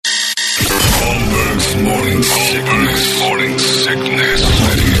Morning sickness.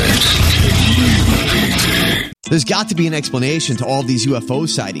 There's got to be an explanation to all of these UFO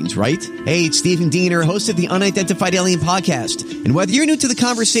sightings, right? Hey, it's Stephen Diener, host of the Unidentified Alien Podcast. And whether you're new to the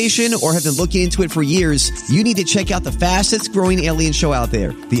conversation or have been looking into it for years, you need to check out the fastest growing alien show out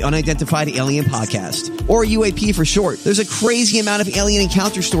there, the Unidentified Alien Podcast, or UAP for short. There's a crazy amount of alien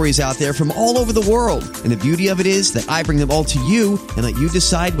encounter stories out there from all over the world. And the beauty of it is that I bring them all to you and let you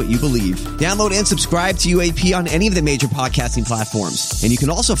decide what you believe. Download and subscribe to UAP on any of the major podcasting platforms. And you can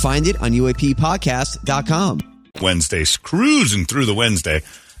also find it on UAPpodcast.com. Wednesday's cruising through the Wednesday,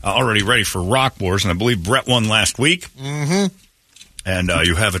 already ready for Rock Wars, and I believe Brett won last week. Mm-hmm. And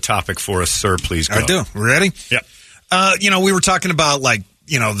you have a topic for us, sir. Please go. I do. Ready? Yep. We were talking about the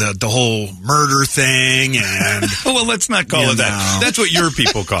whole murder thing, and well, let's not call it that. That's what your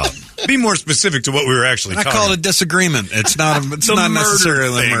people call it. Be more specific to what we were actually talking about. I call it a disagreement. It's not. It's not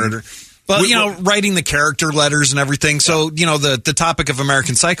necessarily a murder. But, writing the character letters and everything. So, the topic of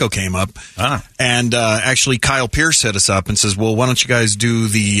American Psycho came up. And actually Kyle Pierce hit us up and says, well, why don't you guys do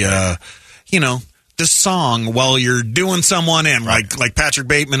the song while you're doing someone in, like Patrick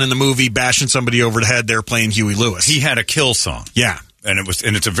Bateman in the movie bashing somebody over the head there playing Huey Lewis. He had a kill song. Yeah. And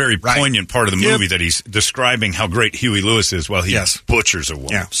it's a very poignant part of the movie that he's describing how great Huey Lewis is while he butchers a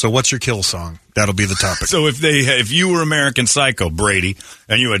woman. Yeah. So what's your kill song? That'll be the topic. So if you were American Psycho, Brady,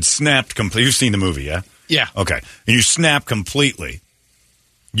 and you had snapped completely, you've seen the movie, yeah? Yeah. Okay. And you snapped completely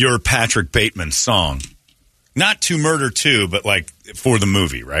your Patrick Bateman song, not to Murder 2, but for the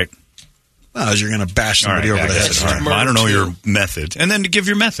movie, right? Well, you're going to bash somebody over the head. Well, I don't know your method. And then to give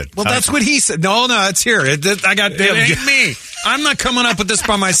your method. Well, that's what he said. No, it's here. It ain't me. I'm not coming up with this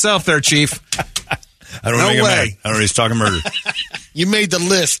by myself there, Chief. I don't know I don't know he's talking murder. You made the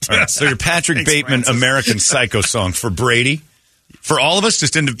list. All right, so your Patrick Bateman American Psycho song for Brady? For all of us,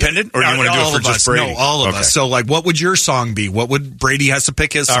 just independent? Or do you want to do it for just Brady? No, all of us. So, what would your song be? What would Brady has to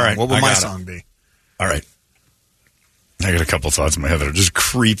pick his song? All right, what would my song be? All right. I got a couple thoughts in my head that are just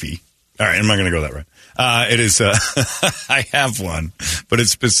creepy. All right, I'm not going to go that route. It is, I have one, but it's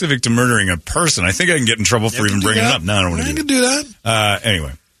specific to murdering a person. I think I can get in trouble for even bringing it up. No, I don't want to do that. I can do that.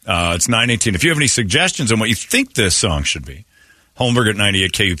 Anyway, it's 9:18. If you have any suggestions on what you think this song should be, Holmberg at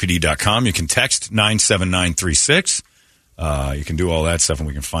 98kupd.com. You can text 97936. You can do all that stuff, and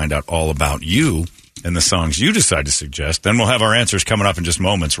we can find out all about you and the songs you decide to suggest. Then we'll have our answers coming up in just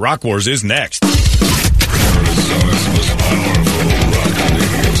moments. Rock Wars is next.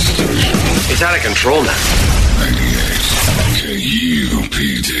 It's out of control now. 98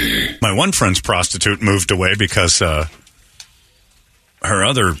 KUPD. My one friend's prostitute moved away because her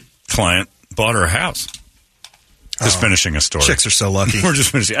other client bought her a house. Just finishing a story. Chicks are so lucky. We're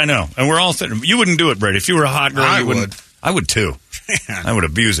just finishing. I know. And we're all thinking, you wouldn't do it, Brady. If you were a hot girl, you wouldn't. I would too. Man. I would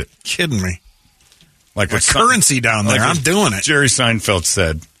abuse it. Kidding me. Like with currency down there. I'm doing it. Jerry Seinfeld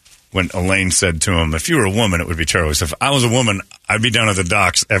said when Elaine said to him, if you were a woman, it would be terrible. If I was a woman, I'd be down at the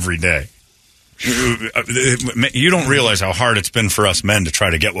docks every day. You don't realize how hard it's been for us men to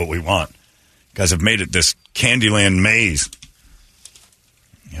try to get what we want. You guys have made it this Candyland maze.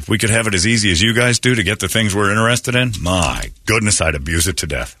 If we could have it as easy as you guys do to get the things we're interested in, my goodness, I'd abuse it to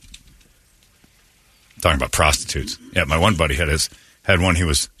death. I'm talking about prostitutes. Yeah, my one buddy had one. He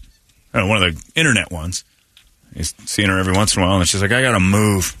was one of the internet ones. He's seeing her every once in a while, and she's like, I got to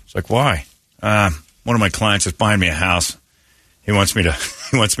move. It's like, why? One of my clients is buying me a house. He wants me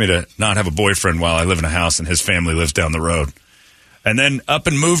to not have a boyfriend while I live in a house, and his family lives down the road. And then up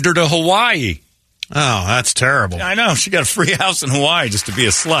and moved her to Hawaii. Oh, that's terrible. I know. She got a free house in Hawaii just to be a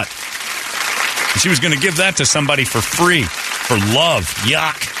slut. And she was going to give that to somebody for free, for love.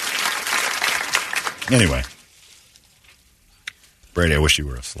 Yuck. Anyway. Brady, I wish you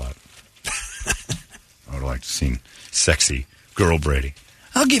were a slut. I would like to see sexy girl Brady.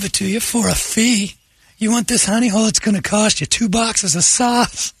 I'll give it to you for a fee. You want this, honey? Oh, it's going to cost you 2 boxes of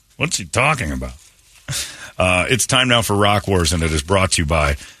sauce. What's he talking about? It's time now for Rock Wars, and it is brought to you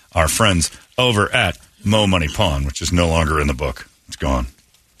by our friends over at Mo Money Pawn, which is no longer in the book. It's gone.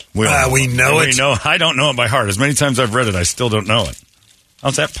 We know it. I don't know it by heart. As many times I've read it, I still don't know it.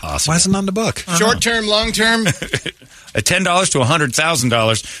 How's that possible? Why isn't it on the book? Short term, long term? At $10 to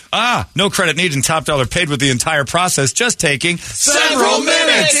 $100,000. No credit needed and top dollar paid with the entire process. Just taking several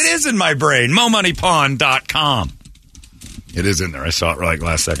minutes. It is in my brain. MoMoneyPawn.com. It is in there. I saw it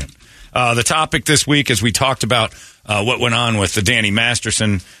last second. The topic this week, as we talked about what went on with the Danny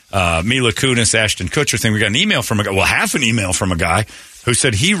Masterson, Mila Kunis, Ashton Kutcher thing, we got an email from a guy, half an email from a guy who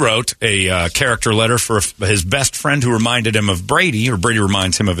said he wrote a character letter for his best friend who reminded him of Brady, or Brady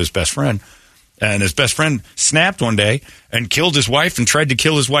reminds him of his best friend. And his best friend snapped one day and killed his wife and tried to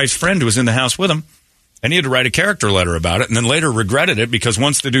kill his wife's friend who was in the house with him. And he had to write a character letter about it, and then later regretted it because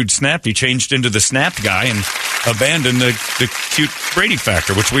once the dude snapped, he changed into the snapped guy and abandoned the cute Brady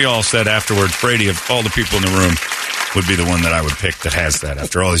factor, which we all said afterwards, Brady, of all the people in the room, would be the one that I would pick that has that.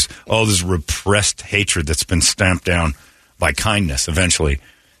 After all this repressed hatred that's been stamped down by kindness, eventually,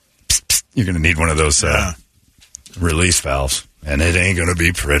 you're going to need one of those release valves, and it ain't going to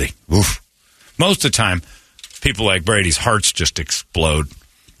be pretty. Oof. Most of the time, people like Brady's hearts just explode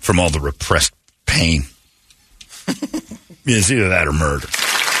from all the repressed pain. It's either that or murder.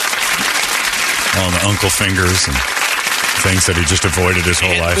 All the uncle fingers and things that he just avoided his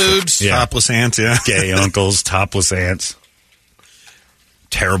whole life. Boobs, topless ants, gay uncles, topless aunts.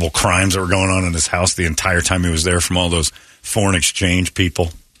 Terrible crimes that were going on in his house the entire time he was there from all those foreign exchange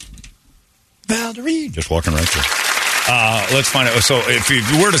people. Valerie. Just walking right through. Let's find out. So if you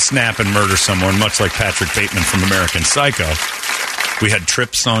were to snap and murder someone, much like Patrick Bateman from American Psycho, we had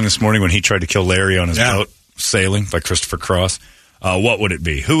Tripp's song this morning when he tried to kill Larry on his boat, Sailing by Christopher Cross. What would it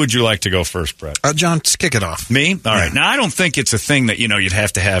be? Who would you like to go first, Brett? John, just kick it off. Me? All right. Now, I don't think it's a thing that, you'd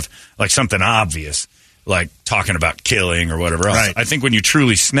have to have like something obvious, like talking about killing or whatever else. Right. I think when you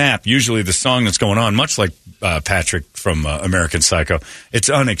truly snap, usually the song that's going on, much like Patrick from American Psycho, it's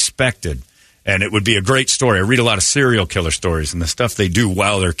unexpected. And it would be a great story. I read a lot of serial killer stories, and the stuff they do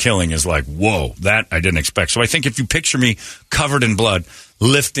while they're killing is like, whoa, that I didn't expect. So I think if you picture me covered in blood,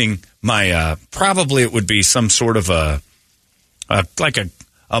 lifting my, probably it would be some sort of a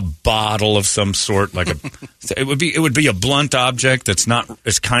bottle of some sort, it would be a blunt object that's not,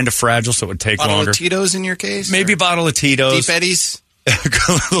 it's kind of fragile, so it would take bottle longer. Of Tito's in your case? Maybe a bottle of Tito's. Deep Eddies? A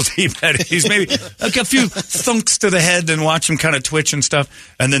little Deep Eddies. Maybe like a few thunks to the head and watch him kind of twitch and stuff.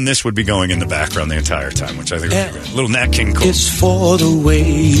 And then this would be going in the background the entire time, which I think would be good. A little Nat King Cole. It's for the way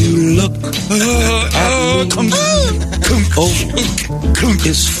you look at me.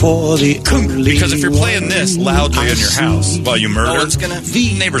 It's for the only because if you're playing this loudly in your house while you murder,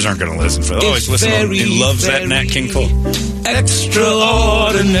 neighbors aren't going to listen for that. Always listen to him. He loves that Nat King Cole.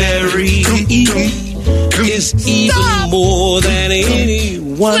 Extraordinary is even more than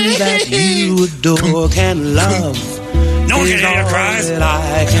anyone that you adore can love. No one can hear your cries. That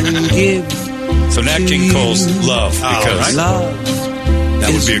I can give. So Nat King Cole's Love, because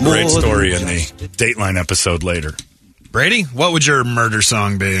that would be a great story in the Dateline episode later. Brady, what would your murder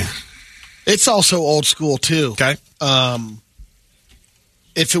song be? It's also old school, too. Okay.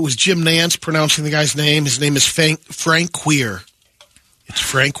 If it was Jim Nance pronouncing the guy's name, his name is Frank Weir. It's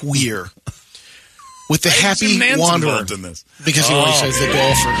Frank Weir. With the Happy Wanderer. In this. Because he always says the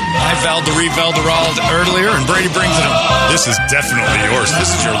golfer. I Valderie Valderald earlier, and Brady brings it up. This is definitely yours.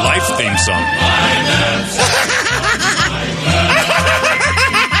 This is your life theme song.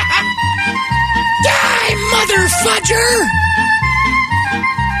 Die, mother fudger!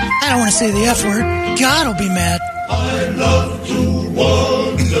 I don't want to say the F word. God will be mad. I love to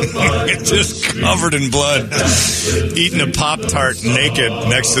wander. Just covered in blood. Eating a Pop-Tart naked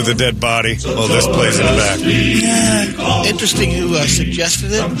next to the dead body while this plays in the back. Interesting who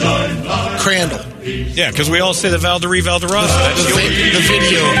suggested it. Crandall. Yeah, because we all say the Valderie Valderald. The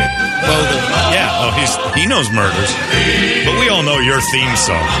video. Yeah, he knows murders. But we all know your theme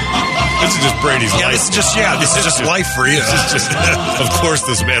song. This is just Brady's life. This is just life for you. This is just, of course,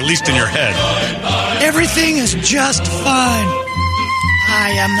 this at least in your head. Everything is just fine.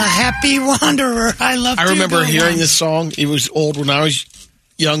 I am the happy wanderer. I remember hearing this song. It was old when I was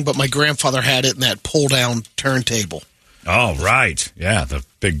young, but my grandfather had it in that pull-down turntable. Oh, right. Yeah, the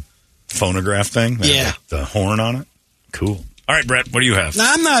big phonograph thing. Yeah. The horn on it. Cool. All right, Brett, what do you have?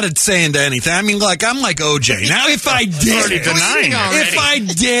 Now, I'm not saying to anything. I mean, I'm like OJ. Now, if I did it. If I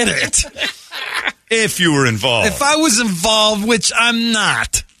did it. If you were involved. If I was involved, which I'm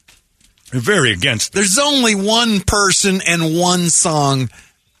not. You're very against it. There's only one person and one song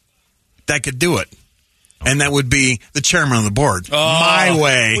that could do it. And that would be the chairman of the board. Oh, My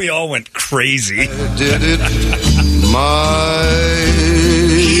way. We all went crazy. I did it my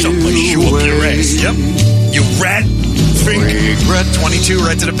way. Yep. You rat finger. Regret 22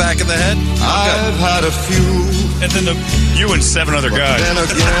 right to the back of the head. I've had a few. And then you and 7 other guys then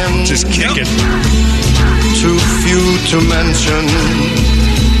again, just kick it. Too few to mention.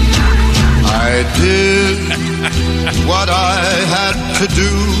 I did what I had to do.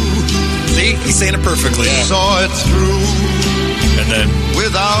 See, he's saying it perfectly. Saw it through. And then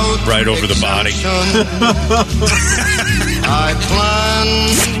without right over the body. I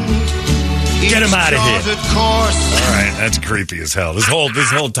planned. Get him out of here. Course. All right, that's creepy as hell. This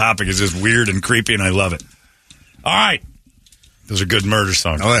whole topic is just weird and creepy, and I love it. All right. Those are good murder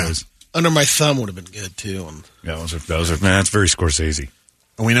songs. Oh, yeah. Under My Thumb would have been good, too. Yeah, those are man, that's very Scorsese.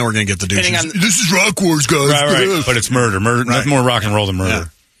 And we know we're going to get the dude. This is Rock Wars, guys. Right. But it's murder. Nothing more rock and roll than murder. Yeah.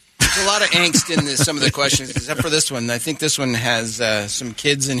 There's a lot of angst in some of the questions, except for this one. I think this one has some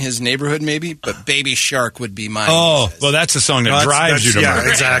kids in his neighborhood, maybe, but Baby Shark would be mine. Oh, well, that's a song that drives you to murder. Yeah,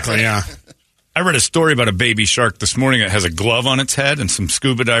 exactly, yeah. I read a story about a baby shark this morning. It has a glove on its head, and some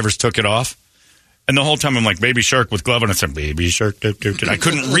scuba divers took it off. And the whole time I'm like, Baby Shark with glove on its head, Baby Shark. I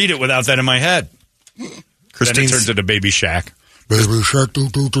couldn't read it without that in my head. Christine turns into Baby Shack. Baby Shark.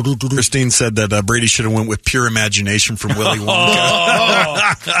 Christine said that Brady should have went with Pure Imagination from Willy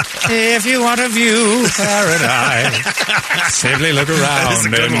Wonka. If you want a view, paradise, simply look around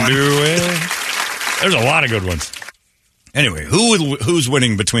and do it. There's a lot of good ones. Anyway, who's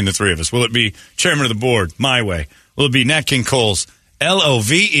winning between the three of us? Will it be chairman of the board, my way? Will it be Nat King Cole's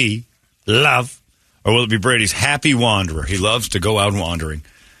Love, love? Or will it be Brady's Happy Wanderer? He loves to go out wandering.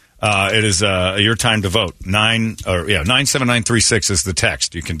 It is your time to vote. 97936 is the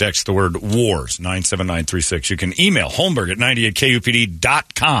text. You can text the word wars, 97936. You can email Holmberg at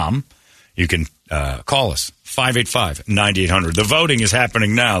 98kupd.com. You can call us, 585-9800. The voting is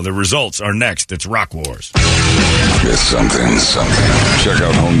happening now. The results are next. It's Rock Wars. It's something. Check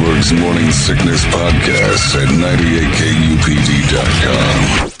out Holmberg's Morning Sickness Podcast at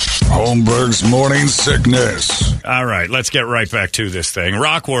 98kupd.com. Holmberg's Morning Sickness. All right, let's get right back to this thing.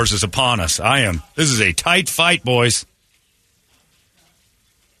 Rock Wars is upon us. This is a tight fight, boys.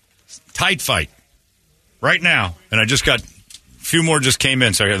 Tight fight. Right now. And I just got a few more just came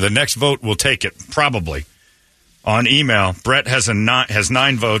in, so the next vote will take it, probably. On email, Brett has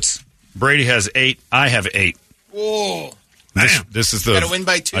 9 votes. Brady has 8. I have 8. Whoa. This is the gotta win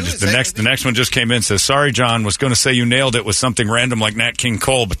by 2. The next one just came in. Says, sorry, John, was going to say you nailed it with something random like Nat King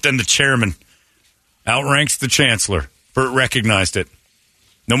Cole, but then the chairman outranks the chancellor. Bert recognized it.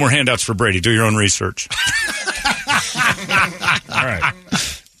 No more handouts for Brady. Do your own research. All right,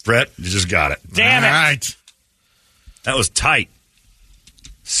 Brett, you just got it. Damn it! All right, that was tight,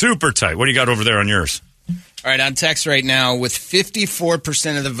 super tight. What do you got over there on yours? All right, on text right now with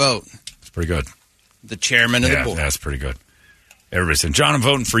 54% of the vote. That's pretty good. The chairman of the board. That's pretty good. Everybody's saying, John, I'm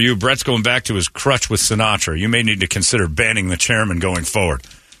voting for you. Brett's going back to his crutch with Sinatra. You may need to consider banning the chairman going forward.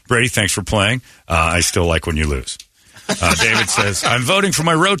 Brady, thanks for playing. I still like when you lose. David says, I'm voting for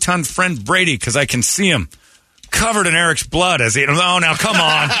my rotund friend Brady because I can see him covered in Eric's blood as he... Oh, now, come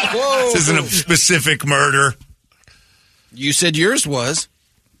on. This isn't a specific murder. You said yours was.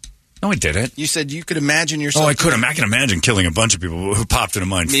 No, I didn't. You said you could imagine yourself... Oh, I could. I can imagine killing a bunch of people who popped into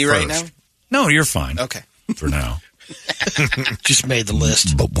mind Me first. right now? No, you're fine. Okay. For now. Just made the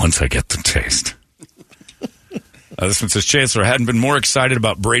list. But once I get the taste. This one says, Chancellor, I hadn't been more excited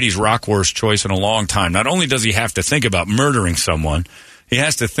about Brady's Rock Wars choice in a long time. Not only does he have to think about murdering someone, he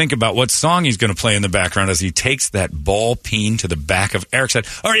has to think about what song he's going to play in the background as he takes that ball peen to the back of Eric's head.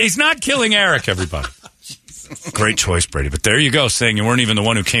 All right, he's not killing Eric, everybody. Great choice, Brady. But there you go, saying you weren't even the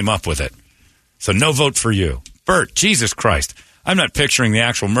one who came up with it. So no vote for you. Bert, Jesus Christ. I'm not picturing the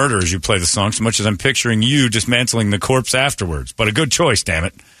actual murder as you play the song so much as I'm picturing you dismantling the corpse afterwards. But a good choice, damn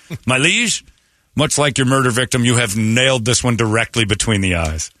it. My liege, much like your murder victim, you have nailed this one directly between the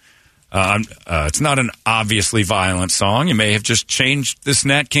eyes. It's not an obviously violent song. You may have just changed this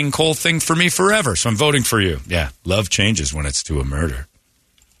Nat King Cole thing for me forever, so I'm voting for you. Yeah, love changes when it's to a murder.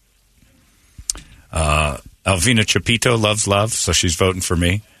 Alvina Chapito loves love, so she's voting for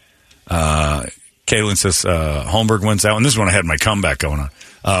me. Kaylin says Holmberg wins that one. This is when I had my comeback going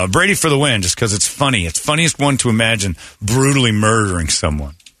on. Brady for the win, just because it's funny. It's funniest one to imagine brutally murdering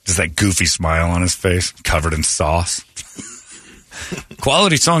someone. Just that goofy smile on his face, covered in sauce.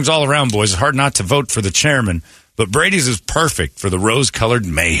 Quality songs all around, boys. It's hard not to vote for the chairman, but Brady's is perfect for the rose-colored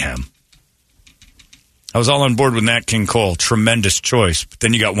mayhem. I was all on board with Nat King Cole. Tremendous choice. But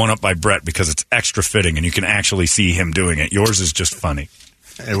then you got one up by Brett because it's extra fitting and you can actually see him doing it. Yours is just funny.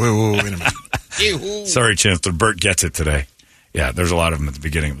 Hey, wait a minute. Sorry, Chancellor. Bert gets it today. Yeah, there's a lot of them at the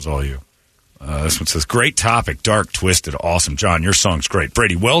beginning. It was all you. This one says, great topic, dark, twisted, awesome. John, your song's great.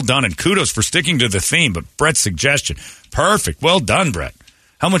 Brady, well done, and kudos for sticking to the theme, but Brett's suggestion, perfect. Well done, Brett.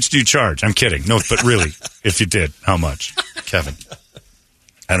 How much do you charge? I'm kidding. No, but really, if you did, how much? Kevin.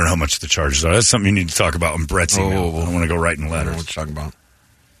 I don't know how much the charges are. That's something you need to talk about in Brett's email. I don't want to go writing letters. I don't know what you're talking about.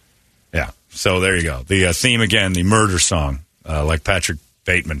 Yeah, so there you go. The theme again, the murder song, like Patrick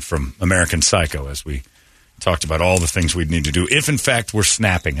Bateman from American Psycho, as we talked about all the things we'd need to do if, in fact, we're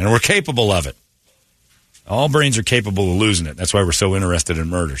snapping, and we're capable of it. All brains are capable of losing it. That's why we're so interested in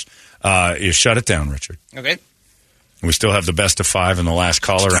murders. You shut it down, Richard. Okay. We still have the best of 5 and the last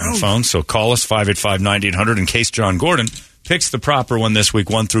caller on the phone, so call us, 585-9800, in case John Gordon picks the proper one this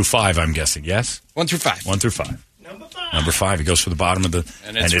week, 1 through 5, I'm guessing, yes? 1 through 5. 1 through 5. No, Number 5. He goes for the bottom of the...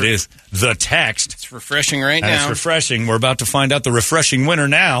 And it is The Text. It's refreshing right now. And it's refreshing. We're about to find out the refreshing winner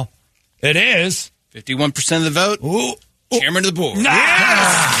now. It is... 51% of the vote. Ooh. Chairman of the board.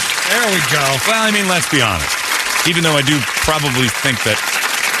 Yes! There we go. Well, I mean, let's be honest. Even though I do probably think that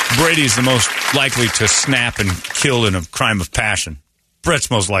Brady's the most likely to snap and kill in a crime of passion,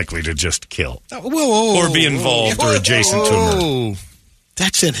 Brett's most likely to just kill. Or be involved or adjacent to murder.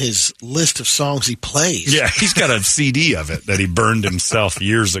 That's in his list of songs he plays. Yeah, he's got a CD of it that he burned himself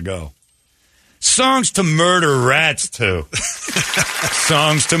years ago. Songs to murder rats to.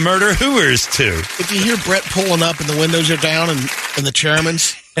 Songs to murder hooers to. If you hear Brett pulling up and the windows are down and the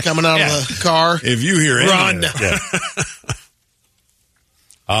chairman's coming out of the car, if you hear run.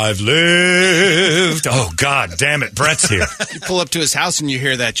 I've lived. Oh, God damn it. Brett's here. You pull up to his house and you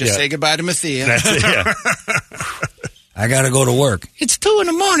hear that. Just say goodbye to Mathia. That's it, yeah. I got to go to work. It's 2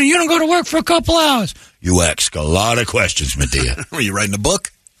 a.m. You don't go to work for a couple hours. You ask a lot of questions, Medea. Were you writing a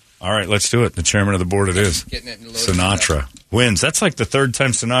book? All right, let's do it. The chairman of the board it is. Sinatra wins. That's like the 3rd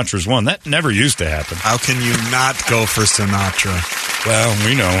time Sinatra's won. That never used to happen. How can you not go for Sinatra? Well,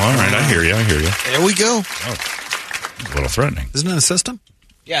 we know. All right, I hear you. There we go. Oh, a little threatening. Isn't it a system?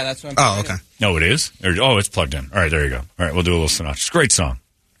 Yeah, that's what I'm okay. No, it is? It's plugged in. All right, there you go. All right, we'll do a little Sinatra. It's a great song.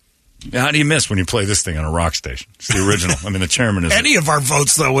 How do you miss when you play this thing on a rock station? It's the original. I mean, the chairman is... Any of our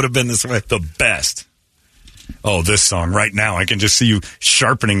votes, though, would have been this way. The best. Oh, this song right now. I can just see you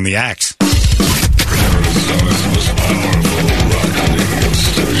sharpening the axe. Arizona's most powerful rock radio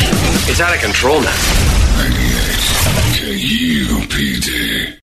station. It's out of control now. 98 KUPD.